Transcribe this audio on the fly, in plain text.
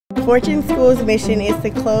Fortune School's mission is to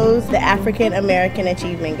close the African American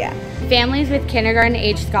achievement gap. Families with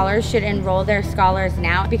kindergarten-age scholars should enroll their scholars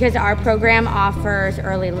now because our program offers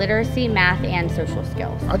early literacy, math, and social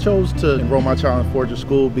skills. I chose to enroll my child in Fortune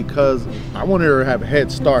School because I wanted her to have a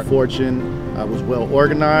head start. Fortune was well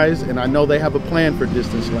organized, and I know they have a plan for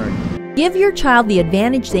distance learning. Give your child the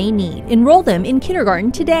advantage they need. Enroll them in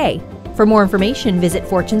kindergarten today. For more information, visit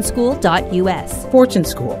fortuneschool.us. Fortune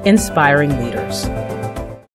School, inspiring leaders.